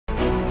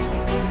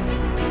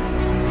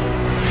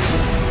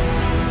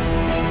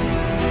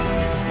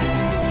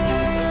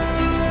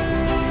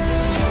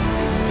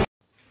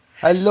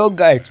Hello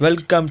guys,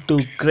 welcome to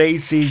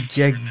Crazy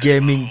Jack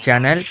Gaming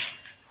channel.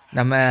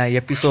 நம்ம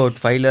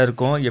episode 5ல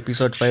இருக்கோம்.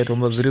 Episode 5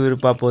 ரொம்ப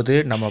விறுவிறுப்பாக போகுது.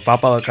 நம்ம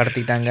பாப்பாவை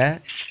கடத்திட்டாங்க.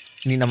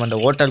 இனி நம்ம அந்த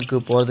ஹோட்டலுக்கு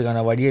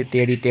போகிறதுக்கான வழியை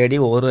தேடி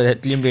ஒவ்வொரு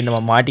இடத்துலையும் போய்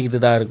நம்ம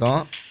மாட்டிக்கிட்டு தான்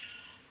இருக்கோம்.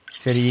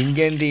 சரி,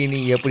 இங்கேருந்து இனி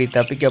எப்படி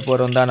தப்பிக்க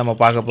போகிறோம் தான் நம்ம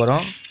பார்க்க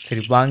போகிறோம்.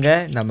 சரி வாங்க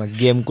நம்ம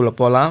கேமுக்குள்ளே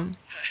போகலாம்.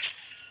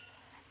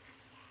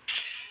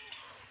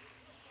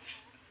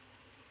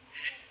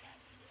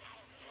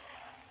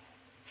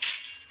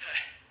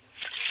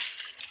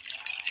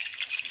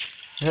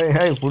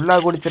 ஹேய்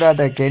ஃபுல்லாக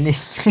குடிச்சிடாத கென்னி.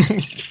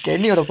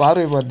 கென்னியோட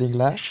பார்வை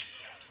பார்த்தீங்களா?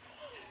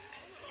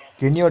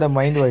 கென்னியோட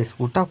மைண்ட் வாய்ஸ்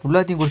விட்டா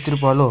ஃபுல்லாத்தையும்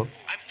குடிச்சிருப்பாளோ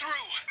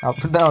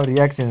அப்படி தான் ஒரு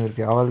ரியாக்ஷன்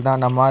இருக்குது. அவள்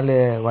தான் நம்ம ஆள்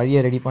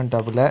வழியை ரெடி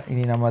பண்ணிட்டாப்புல.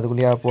 இனி நம்ம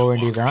அதுக்குள்ளேயே போக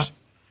வேண்டியதுதான்.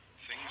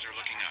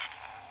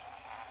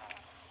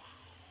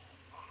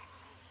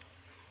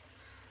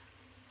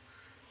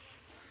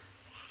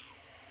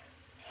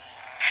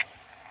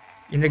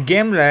 இந்த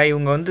கேமில்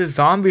இவங்க வந்து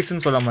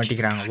ஜாம்பிஸ்ன்னு சொல்ல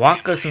மாட்டேங்கிறாங்க,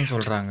 வாக்கர்ஸ்ன்னு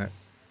சொல்கிறாங்க.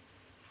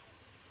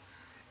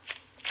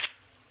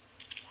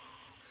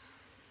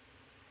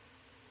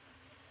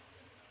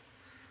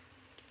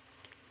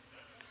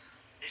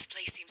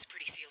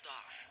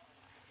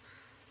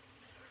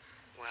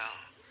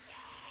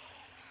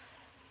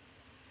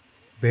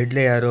 பெட்டில்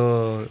யாரோ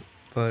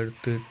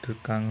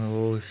படுத்துட்ருக்காங்க. ஓ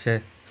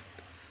சார்,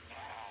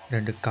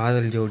 2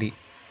 காதல் ஜோடி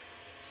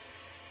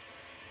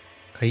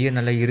கையை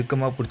நல்லா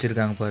இறுக்கமாக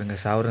பிடிச்சிருக்காங்க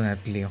பாருங்கள். சாவர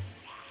நேரத்துலேயும்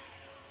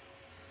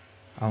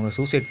அவங்க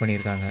சூசைட்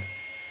பண்ணியிருக்காங்க.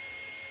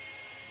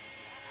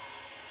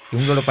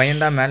 இவங்களோட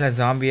பையன்தான் மேலே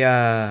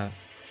ஜாம்பியாக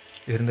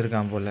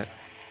இருந்திருக்கான் போல்.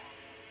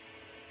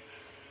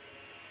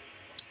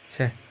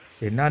 சார்,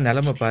 என்ன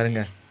நிலமை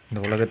பாருங்கள்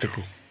இந்த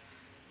உலகத்துக்கு.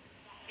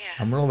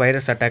 நம்மளும்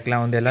வைரஸ்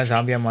அட்டாக்லாம் வந்து எல்லாம்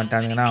ஜாம்பியாக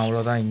மாட்டானுங்கன்னா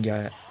அவ்வளோதான். இங்கே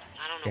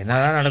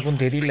என்னதான்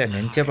நடக்கும்னு தெரியல,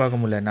 நினச்சே பார்க்க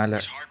முடியல என்னால்.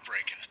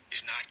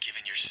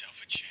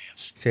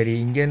 சரி,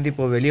 இங்கேருந்து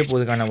இப்போ வெளியே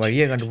போகிறதுக்கான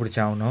வழியை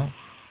கண்டுபிடிச்சாகணும்.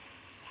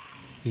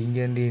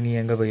 இங்கேருந்து நீ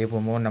எங்கே வெளியே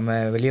போவோம்? நம்ம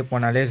வெளியே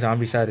போனாலே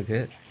ஜாம்பிஸாக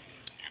இருக்குது.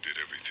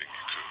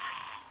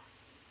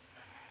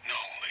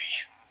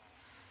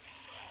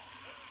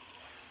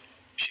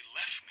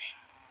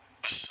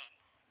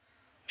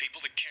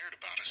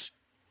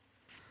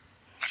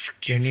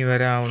 கென்னி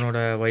வேறு அவனோட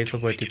ஒய்ஃபை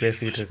பற்றி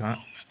பேசிக்கிட்டு இருக்கான்.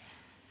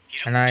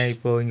 ஆனால்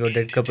இப்போது இங்கே ஒரு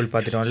டெட் கப்பிள்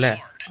பார்த்துட்டோம்ல,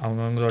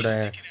 அவங்களோட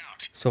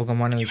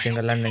சோகமான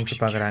விஷயங்கள்லாம் நினச்சி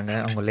பார்க்குறாங்க.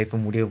 அவங்க லைஃப்பை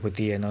முடிவை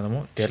பற்றி என்னமோ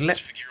தெரில.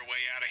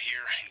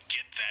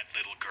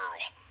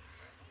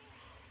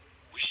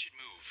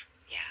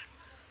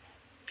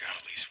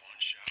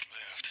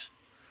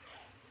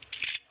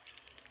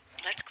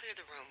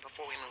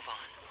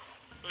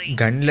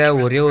 கன்னில்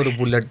ஒரே ஒரு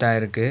புல்லட் தான்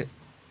இருக்குது.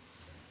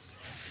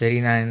 சரி,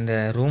 நான் இந்த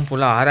ரூம்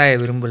ஃபுல்லாக ஆராய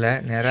விரும்பலை.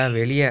 நேராக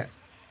வெளியே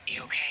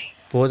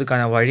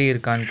போகிறதுக்கான வழி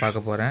இருக்கான்னு பார்க்க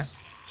போகிறேன்.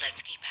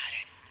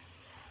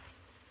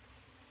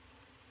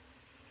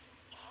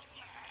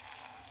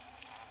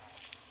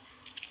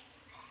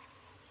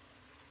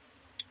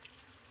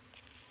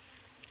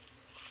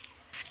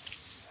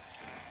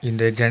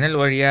 இந்த ஜன்னல்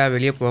வழியாக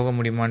வெளியே போக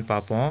முடியுமான்னு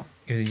பார்ப்போம்.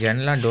 இது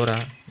ஜன்னலாம்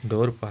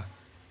டோருப்பா.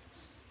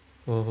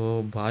 ஓஹோ,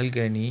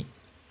 பால்கனி.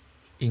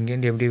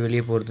 இங்கேருந்து எப்படி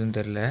வெளியே போகிறதுன்னு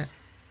தெரில.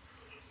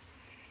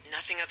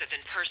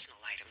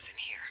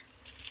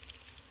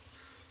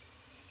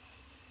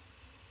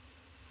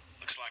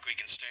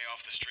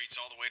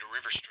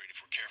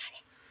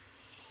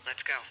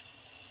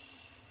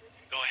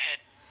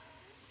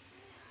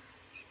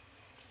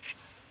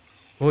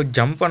 ஓ,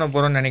 ஜம்ப் பண்ண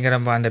போகிறோன்னு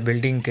நினைக்கிறேன்ப்பா அந்த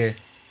பில்டிங்க்கு.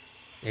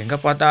 எங்கே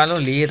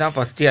பார்த்தாலும் லீயே தான்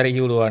ஃபஸ்ட்டு இறக்கி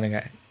விடுவானுங்க.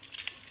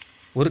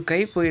 ஒரு கை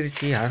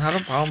போயிடுச்சு,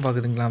 அதனாலும் பாவம்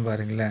பார்க்குதுங்களாம்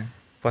பாருங்களேன்.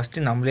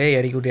 ஃபஸ்ட்டு நம்மளே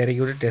இறக்கி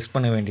விட்டு டெஸ்ட்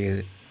பண்ண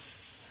வேண்டியது.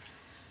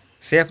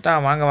 சேஃப்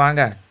தான், வாங்க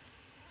வாங்க.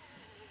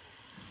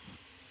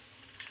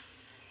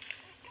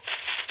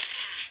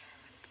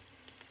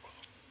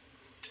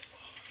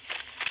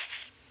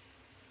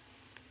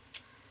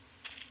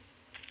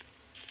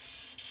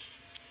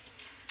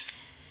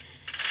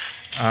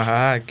 ஆஹா,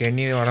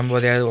 கென்னி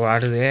வரும்போதே அது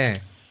ஆடுது.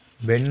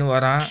 பென்னு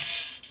வரான்.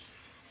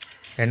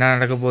 என்ன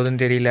நடக்க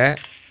போகுதுன்னு தெரியல.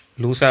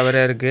 லூஸாக வேற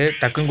இருக்குது.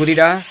 டக்குன்னு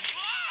குதிடா.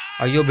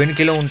 ஐயோ, பென்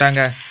கீழே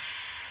உண்டாங்க.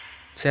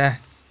 சே,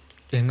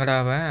 எங்கடா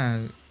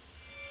அவன்?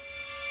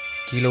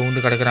 கீழே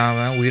உண்டு கிடக்குறான்.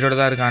 அவன் உயிரோடு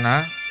தான் இருக்கானா?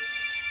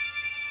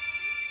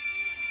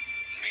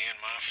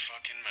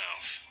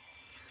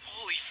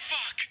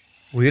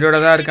 உயிரோட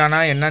தான்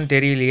இருக்கானா என்னன்னு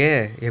தெரியலையே.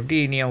 எப்படி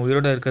நீ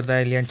உயிரோடு இருக்கிறதா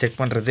இல்லையான்னு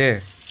செக் பண்ணுறது?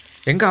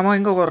 அவன்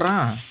எங்கே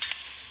ஓடுறான்?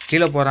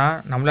 கீழே போகிறான்.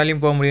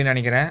 நம்மளாலையும் போக முடியும்னு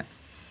நினைக்கிறேன்.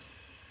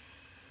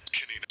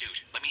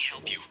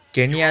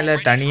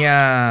 கென்யாவில்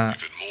தனியாக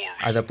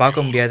அதை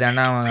பார்க்க முடியாது.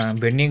 ஆனால் அவன்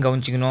பெண்ணையும்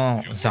கவனிச்சிக்கணும்,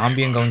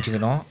 ஜாம்பியும்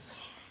கவனிச்சிக்கணும்.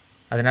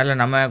 அதனால்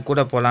நம்ம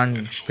கூட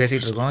போகலான்னு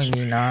பேசிகிட்டு இருக்கோம்.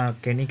 இனி நான்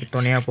கென்னிக்கு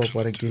துணையாக போக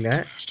போகிறேன். கீழே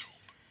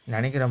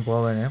நினைக்கிறேன்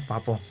போவேன்னு.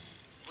 பார்ப்போம்.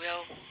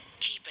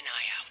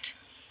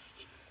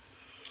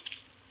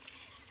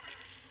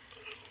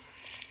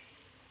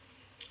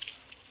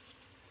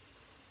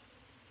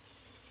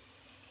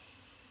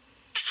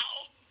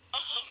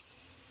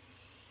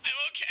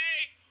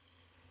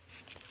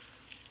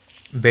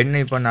 பென்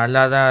இப்போ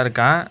நல்லா தான்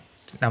இருக்கான்.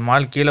 நம்ம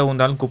ஆள் கீழே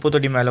ஊந்தாலும் குப்பை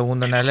தொட்டி மேலே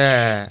ஊந்தனால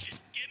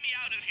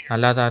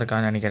நல்லா தான்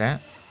இருக்கான்னு நினைக்கிறேன்.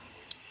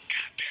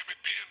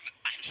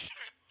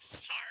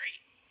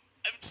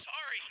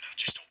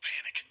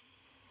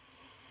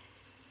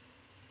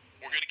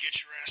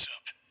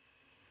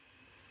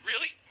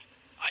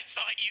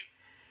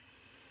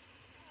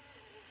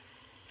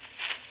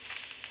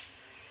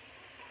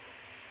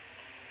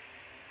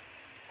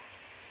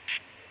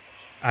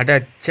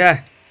 அடச்சே,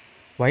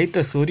 வயிற்ற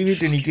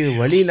சொருவிட்டு நிற்கிது,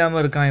 வலி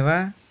இல்லாமல் இருக்கான்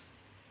இவன்.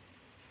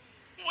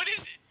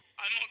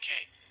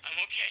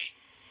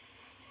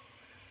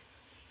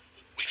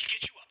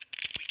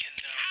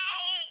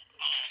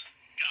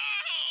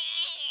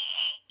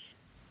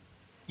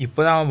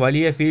 இப்போ தான் அவன்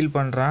வலியை ஃபீல்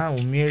பண்ணுறான்.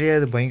 உண்மையிலேயே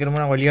அது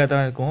பயங்கரமான வலியாக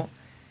தான் இருக்கும்.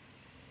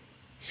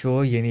 ஷோ,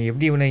 என்னை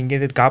எப்படி இவனை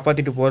இங்கேருந்து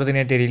காப்பாற்றிட்டு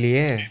போகிறதுனே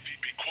தெரியலையே.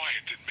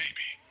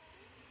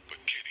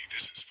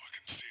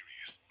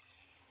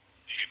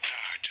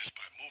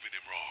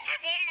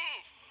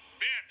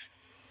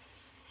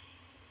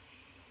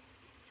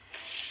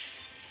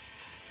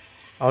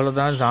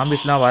 அவ்வளோதான்,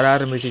 ஜாம்பிஸ்லாம் வர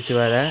ஆரம்பிச்சிச்சு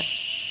வேறு.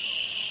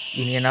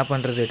 இனி என்ன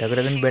பண்ணுறது? டக்கு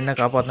டக்குன்னு பெண்ணை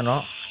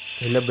காப்பாற்றணும்.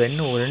 இல்லை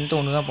பெண்ணு ஒரு ரெண்டு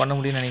ஒன்று தான் பண்ண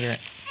முடியும்னு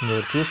நினைக்கிறேன். இங்கே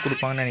ஒரு சூஸ்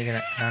கொடுப்பாங்கன்னு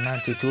நினைக்கிறேன். நானா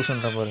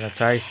சூஸ்ன்ற பாருங்க,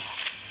 சாய்ஸ்.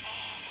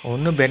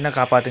 ஒன்று பெண்ணை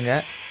காப்பாற்றுங்க,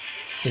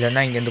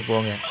 இல்லைன்னா இங்கேருந்து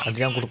போங்க,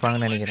 அதுதான்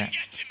கொடுப்பாங்கன்னு நினைக்கிறேன்.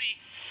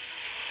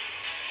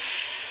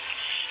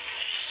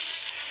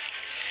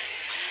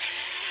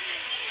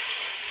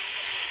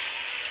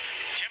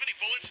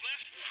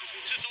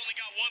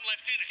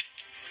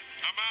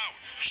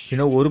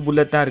 இன்னும் ஒரு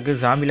புல்லட் தான்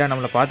இருக்குது. ஜாம்பிலாம்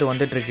நம்மளை பார்த்து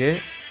வந்துட்டுருக்கு.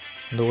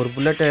 இந்த ஒரு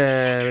புல்லட்டை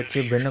வச்சு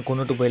பெண்ணை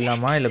கொண்டுட்டு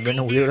போயிடலாமா, இல்லை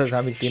பெண்ணை உயிரோட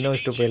ஜாம்பி தின்ன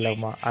வச்சுட்டு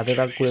போயிடலாமா? அதை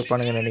தான்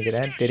குழப்பானுங்கன்னு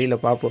நினைக்கிறேன். தெரியல,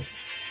 பார்ப்போம்.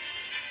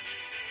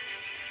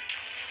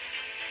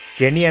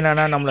 கெனி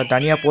என்னன்னா நம்மளை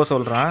தனியாக போக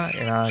சொல்கிறான்.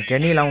 நான்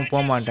கெனி இல்லாமல்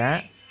போக மாட்டேன்.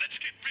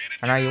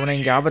 ஆனால் இவனை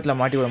இங்கே ஆபத்தில்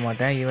மாட்டி விட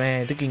மாட்டேன். இவன்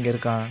எதுக்கு இங்கே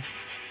இருக்கான்?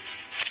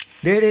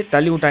 டே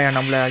தள்ளி விட்டாயா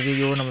நம்மளை?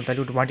 ஐயோ, நம்ம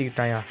தள்ளி விட்டு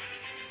மாட்டிக்கிட்டாயா?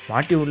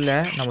 மாட்டி விடல,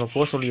 நம்மளை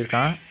போக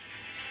சொல்லியிருக்கான்.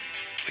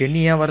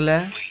 கெனி ஏன் வரல?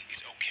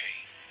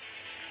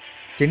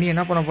 கெனி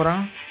என்ன பண்ண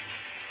போகிறான்?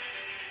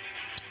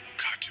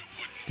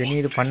 கெனி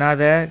இது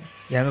பண்ணாத,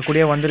 எங்கள்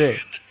கூடயே வந்துடு.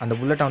 அந்த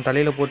புல்லட் அவன்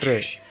தலையில் போட்டுரு.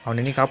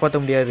 அவனை நீ காப்பாற்ற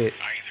முடியாது.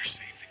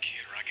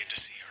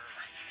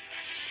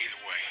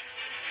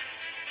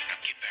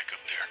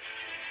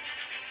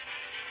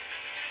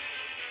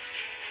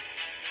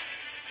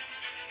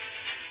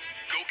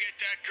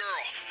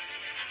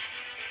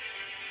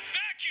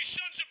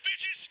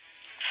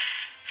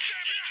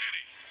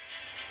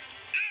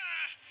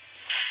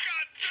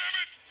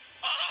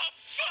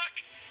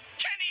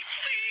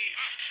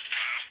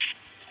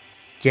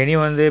 கெனி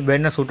வந்து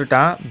பெண்ணை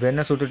சுட்டுட்டான்.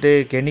 பெண்ணை சுட்டுட்டு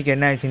கெனிக்கு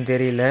என்ன ஆயிடுச்சுன்னு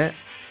தெரியல.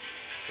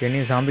 கெனி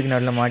சாம்பிக்கு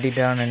நடுவில்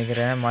மாட்டிட்டான்னு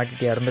நினைக்கிறேன்.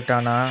 மாட்டிட்டு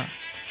இறந்துட்டானா,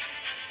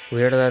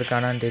 உயிரோட தான்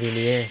இருக்கானான்னு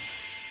தெரியலையே.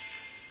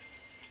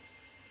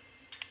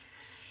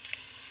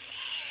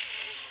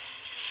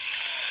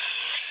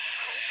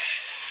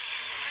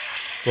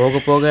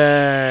 போக போக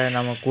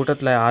நம்ம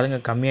கூட்டத்தில்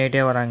ஆளுங்க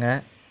கம்மியாகிட்டே வராங்க.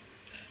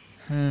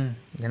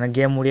 எனக்கு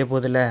கேம் முடிய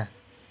போதில்ல.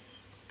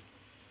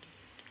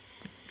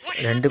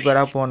 2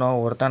 பேராக போனோம்,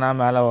 ஒருத்தனா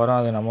மேலே வரும்,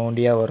 அது நம்ம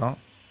வண்டியாக வரும்.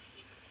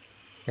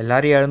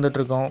 எல்லாரையும்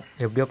இழந்துட்டுருக்கோம்.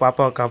 எப்படியோ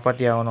பாப்பாவை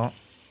காப்பாற்றி ஆகணும்.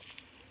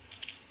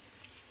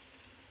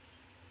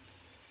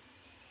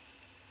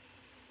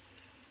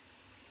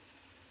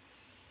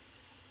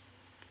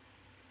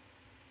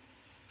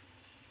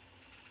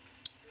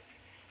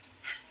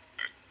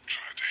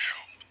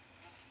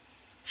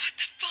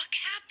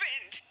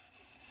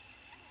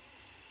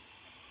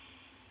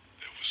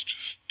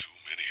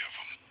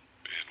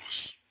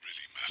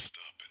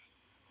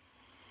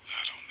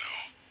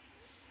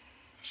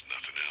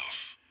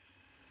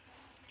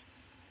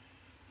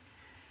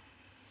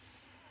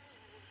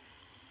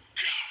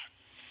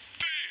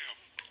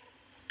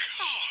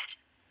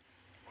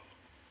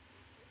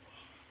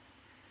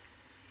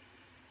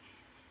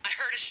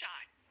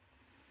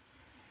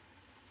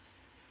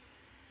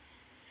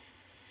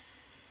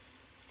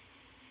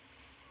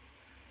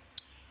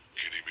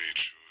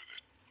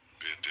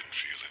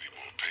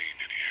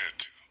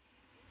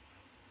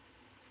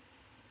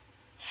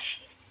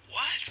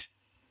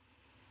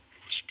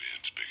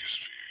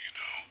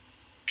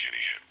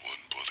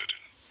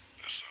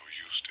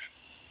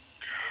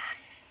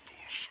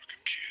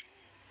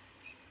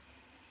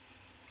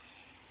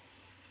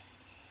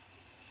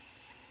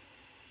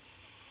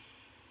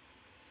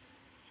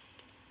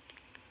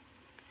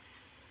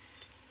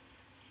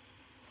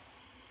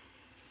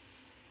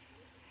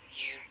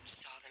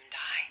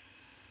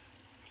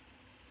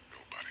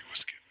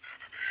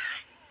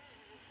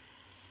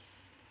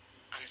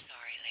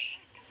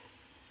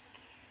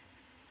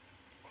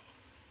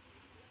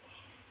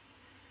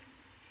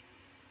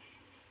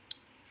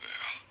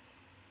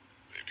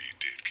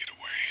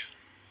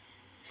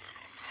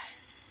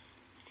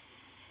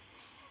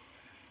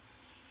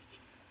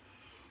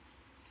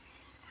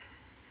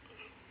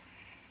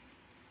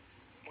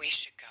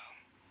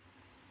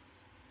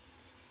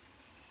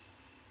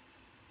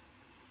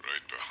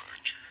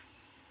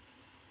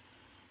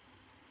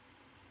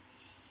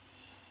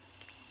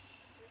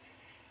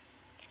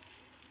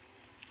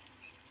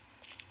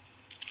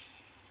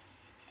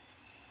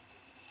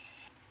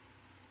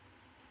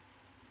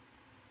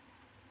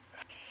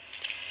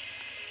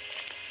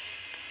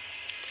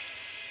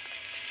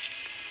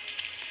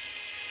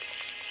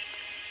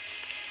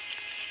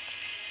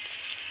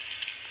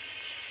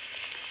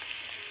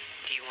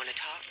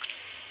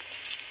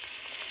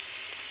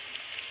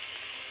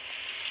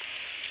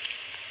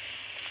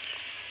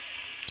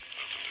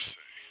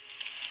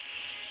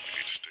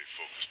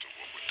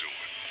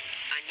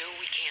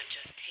 we can't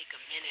just take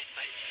a minute,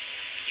 but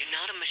you're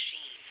not a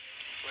machine.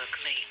 Look,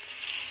 Lee,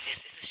 this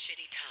is a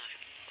shitty time,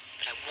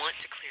 but I want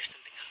to clear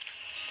something up.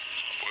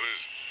 What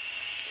is it?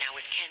 Now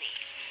with Kenny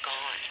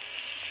gone,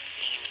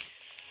 means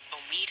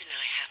Omid and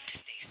I have to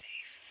stay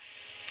safe.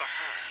 For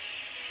her.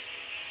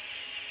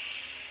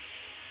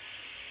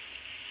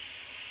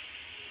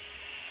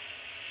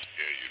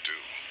 Yeah, you do.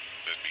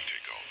 Let me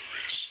take all the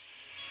risks.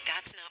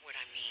 That's not what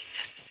I mean,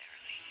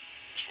 necessarily.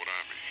 That's what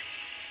I mean.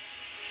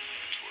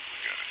 That's what we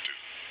gotta do.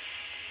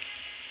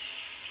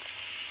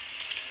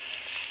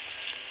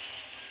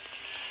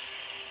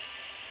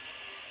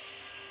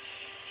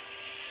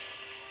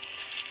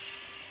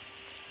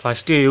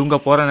 First இவங்க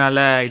போகிறனால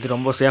இது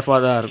ரொம்ப சேஃபாக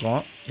தான்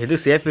இருக்கும். எது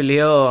safe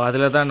இல்லையோ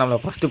அதில் தான் நம்மளை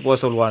ஃபஸ்ட்டு போக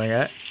சொல்லுவாங்க.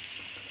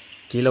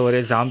 கீழே ஒரே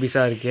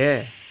ஜாம்பிஸாக இருக்கே.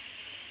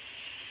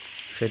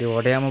 சரி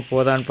உடையாமல்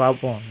போதான்னு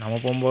பார்ப்போம். நம்ம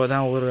போகும்போது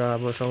தான் ஒரு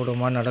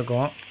அபசகுடமாக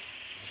நடக்கும்.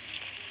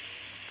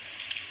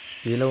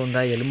 கீழே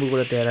வந்தா எலும்பு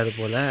கூட தேராது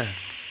போல்.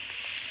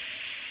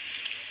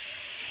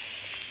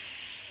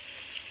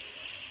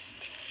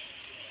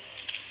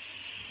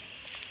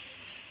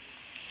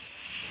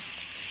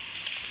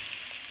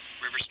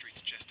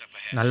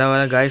 நல்ல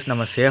வேலை காய்ஸ்,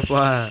 நம்ம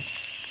சேஃபாக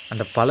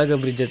அந்த பலகை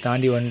பிரிட்ஜை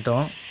தாண்டி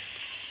வந்துட்டோம்.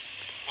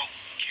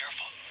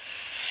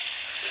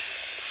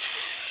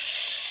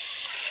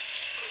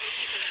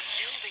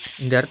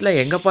 இந்த இடத்துல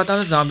எங்கே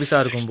பார்த்தாலும்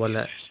ஜாம்பிஸாக இருக்கும்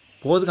போல்.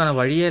 போகிறதுக்கான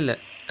வழியே இல்லை.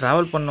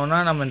 ட்ராவல் பண்ணோன்னா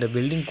நம்ம இந்த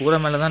பில்டிங் கூரை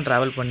மேலே தான்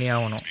ட்ராவல் பண்ணி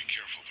ஆகணும்.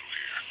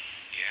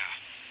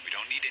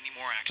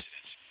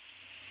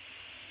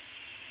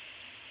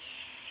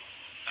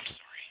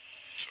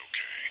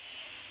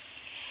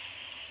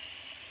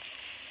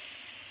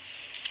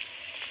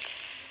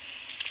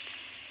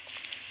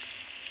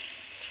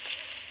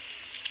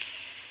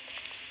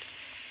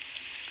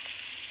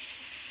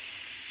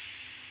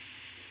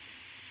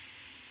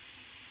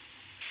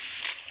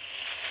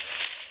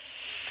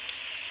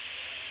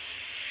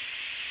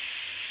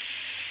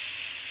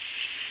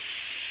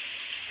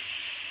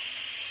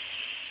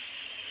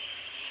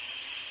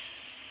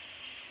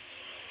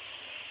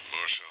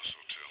 Marshall's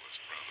hotel is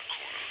around the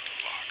corner of the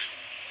block.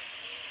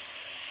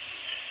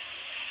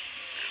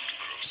 We have to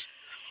cross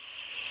here.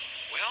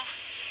 Well,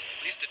 at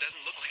least it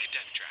doesn't look like a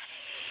death trap.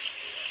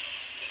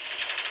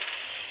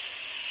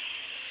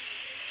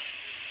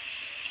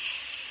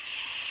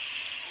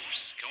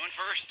 Who's going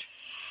first?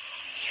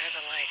 You're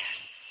the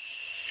lightest.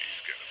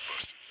 He's got a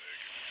busted leg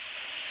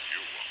and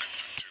you're walking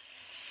for two.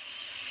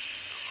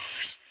 I'm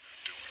obviously not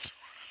doing so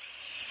hot.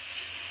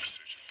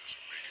 Decision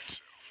doesn't make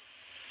itself.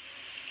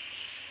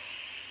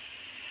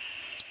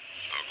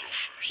 I'll go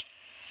first,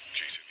 in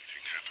case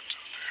anything happens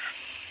out there.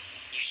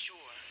 You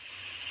sure?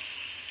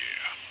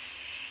 Yeah.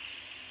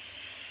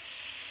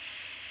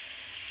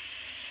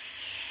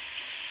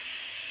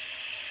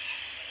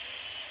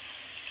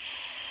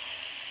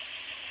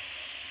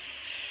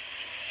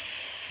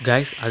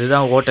 Guys,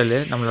 அதுதான் hotel.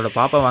 நம்மளோட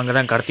பாப்பாவை அங்கே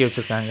தான் கடத்தி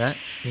வச்சுருக்காங்க.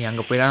 நீ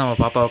அங்கே போய் தான் நம்ம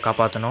பாப்பாவை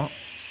காப்பாற்றணும்.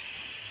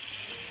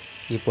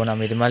 இப்போது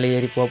நம்ம இது மேலே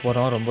ஏறி போக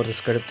போகிறோம், ரொம்ப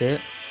ரிஸ்க் எடுத்து.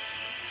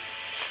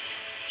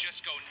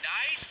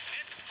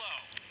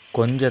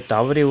 கொஞ்சம்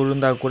தவறி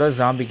விழுந்தா கூட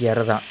ஜாம்பிக்கு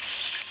இறதான்.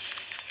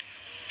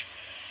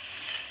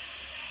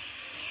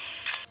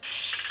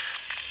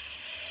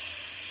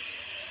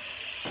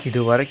 இது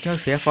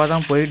வரைக்கும் சேஃபாக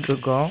தான்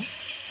போயிட்டுருக்கோம்.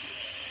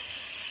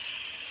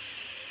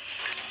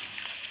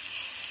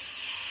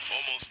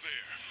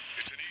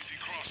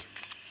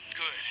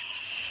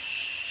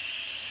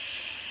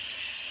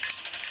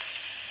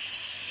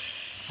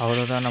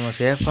 அவ்வளோதான், நம்ம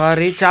சேஃபாக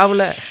ரீச்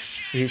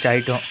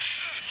ஆகிட்டோம்.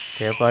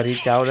 சேஃபாக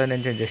ரீச் ஆகலன்னு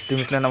நினச்சேன். ஜஸ்ட்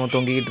மிஸ்ஸில் நம்ம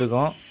தொங்கிக்கிட்டு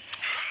இருக்கோம்.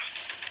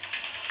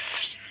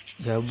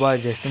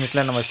 ஜஸ்ட்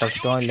மிஸ்ஸில் நம்ம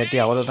தப்பிச்சிட்டோம். இல்லாட்டி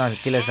அவ்வளோதான்,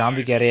 கீழே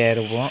ஜாம்பிக்கு இறையாக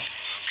இருப்போம்.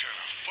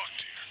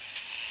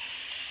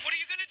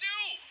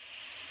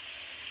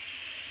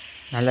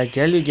 நல்லா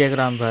கேள்வி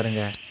கேட்குறான்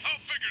பாருங்க.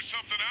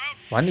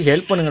 வந்து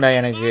ஹெல்ப் பண்ணுங்கடா,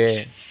 எனக்கு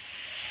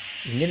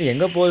இங்கேருந்து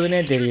எங்கே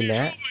போகுதுன்னே தெரியல.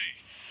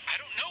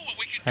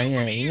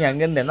 நீங்கள்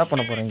அங்கேருந்து என்ன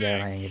பண்ண போகிறீங்க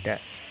என்கிட்ட?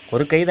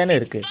 ஒரு கை தானே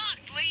இருக்குது.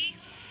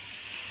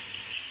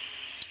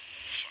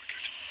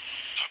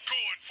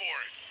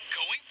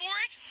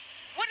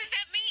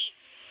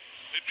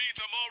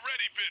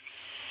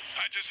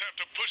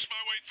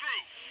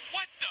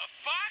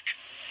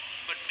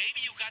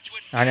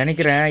 நான்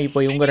நினைக்கிறேன் இப்போ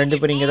இவங்க 2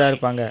 பேரும் இங்கே தான்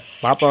இருப்பாங்க.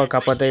 பாப்பாவை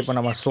காப்பாற்ற இப்போ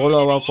நம்ம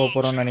சோலோவாக போக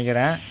போகிறோம்னு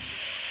நினைக்கிறேன்.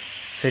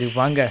 சரி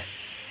வாங்க,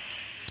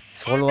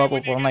 சோலோவாக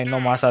போக போகிறோம்னா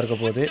இன்னும் மாசாக இருக்க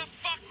போகுது.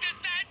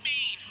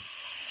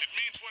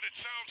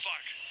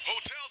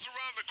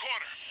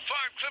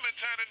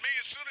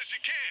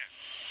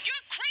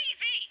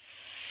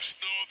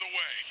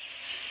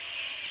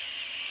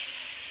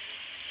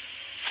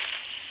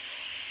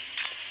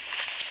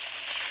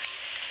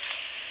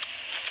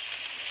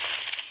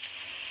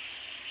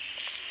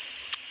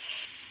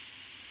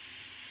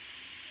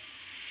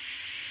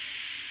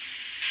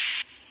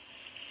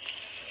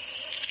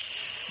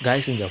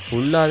 காய்ஸ், இங்கே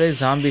ஃபுல்லாகவே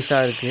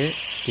ஜாம்பிஸாக இருக்குது.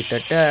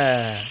 கிட்டத்தட்ட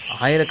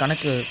 1000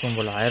 கணக்கு இருக்கும்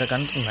போல். 1000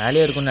 கணக்குக்கு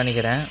மேலே இருக்குன்னு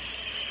நினைக்கிறேன்.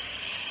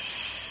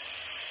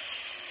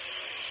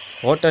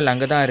 ஹோட்டல்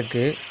அங்கே தான்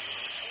இருக்குது.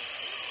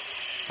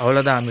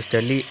 அவ்வளோதான்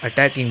mister Lee,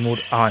 attacking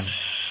mood on.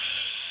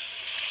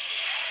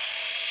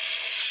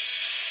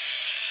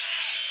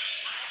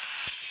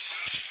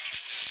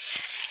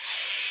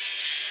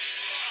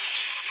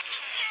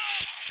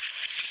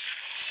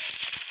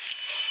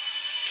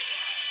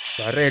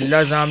 வர எல்லா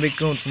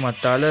ஜாம்பிக்கும் சும்மா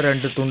தலை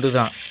 2 துண்டு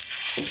தான்.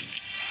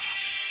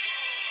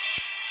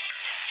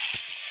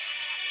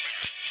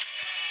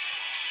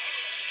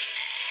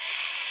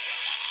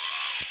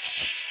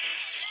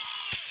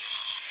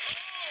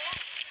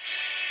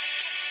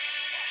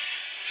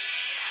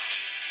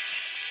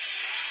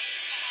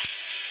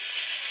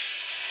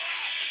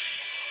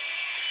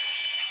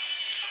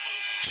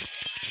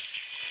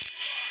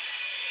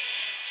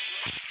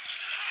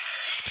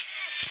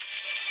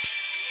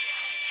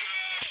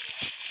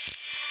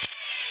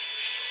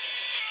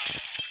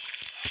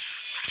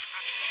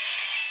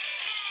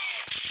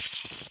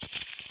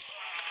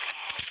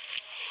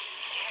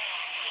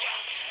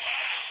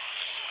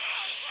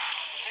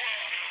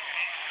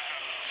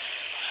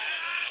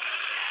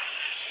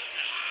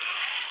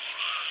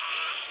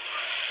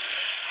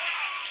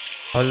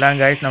 அவ்வளோதான்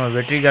கைஸ், நம்ம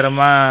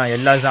வெற்றிகரமாக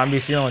எல்லா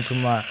ஜாம்பிஸையும்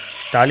சும்மா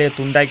தலையை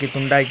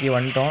துண்டாக்கி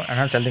வந்துட்டோம்.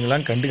 ஆனால்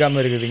சிலதுங்கெல்லாம்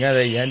கண்டுக்காமல் இருக்குதுங்க,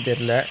 அதை ஏன்னு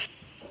தெரில.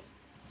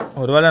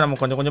 ஒருவேளை நம்ம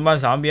கொஞ்சம்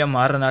கொஞ்சமாக ஜாம்பியாக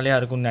மாறுறனாலே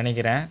இருக்கும்னு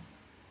நினைக்கிறேன்.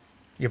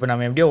 இப்போ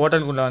நம்ம எப்படியோ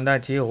ஹோட்டலுக்குள்ளே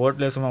வந்தாச்சு.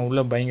 ஹோட்டலில் சும்மா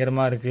உள்ளே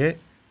பயங்கரமாக இருக்குது,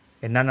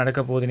 என்ன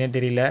நடக்க போகுதுன்னே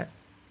தெரியல.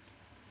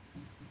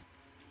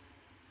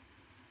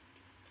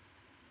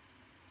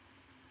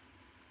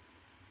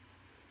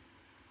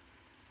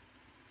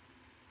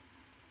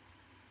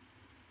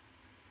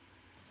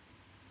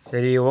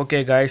 சரி, ஓகே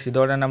காய்ஸ்,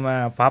 இதோட நம்ம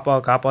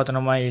பாப்பாவை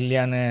காப்பாற்றணுமா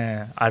இல்லையான்னு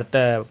அடுத்த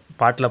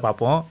பாட்டில்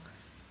பார்ப்போம்.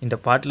 இந்த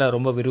பாட்டில்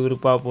ரொம்ப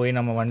விறுவிறுப்பாக போய்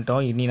நம்ம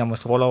வந்துட்டோம். இனி நம்ம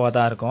சோலோவாக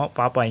தான் இருக்கோம்.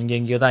 பாப்பா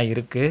எங்கெங்கேயோ தான்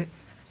இருக்குது.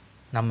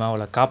 நம்ம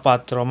அவளை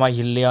காப்பாற்றுறோமா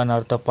இல்லையான்னு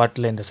அடுத்த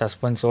பாட்டில் இந்த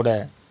சஸ்பென்ஸோடு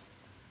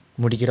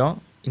முடிக்கிறோம்.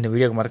 இந்த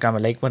வீடியோக்கு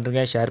மறக்காமல் லைக்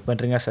பண்ணுறங்க, ஷேர்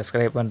பண்ணுறங்க,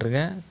 சப்ஸ்கிரைப்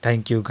பண்ணுறங்க.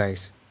 Thank you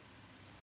guys.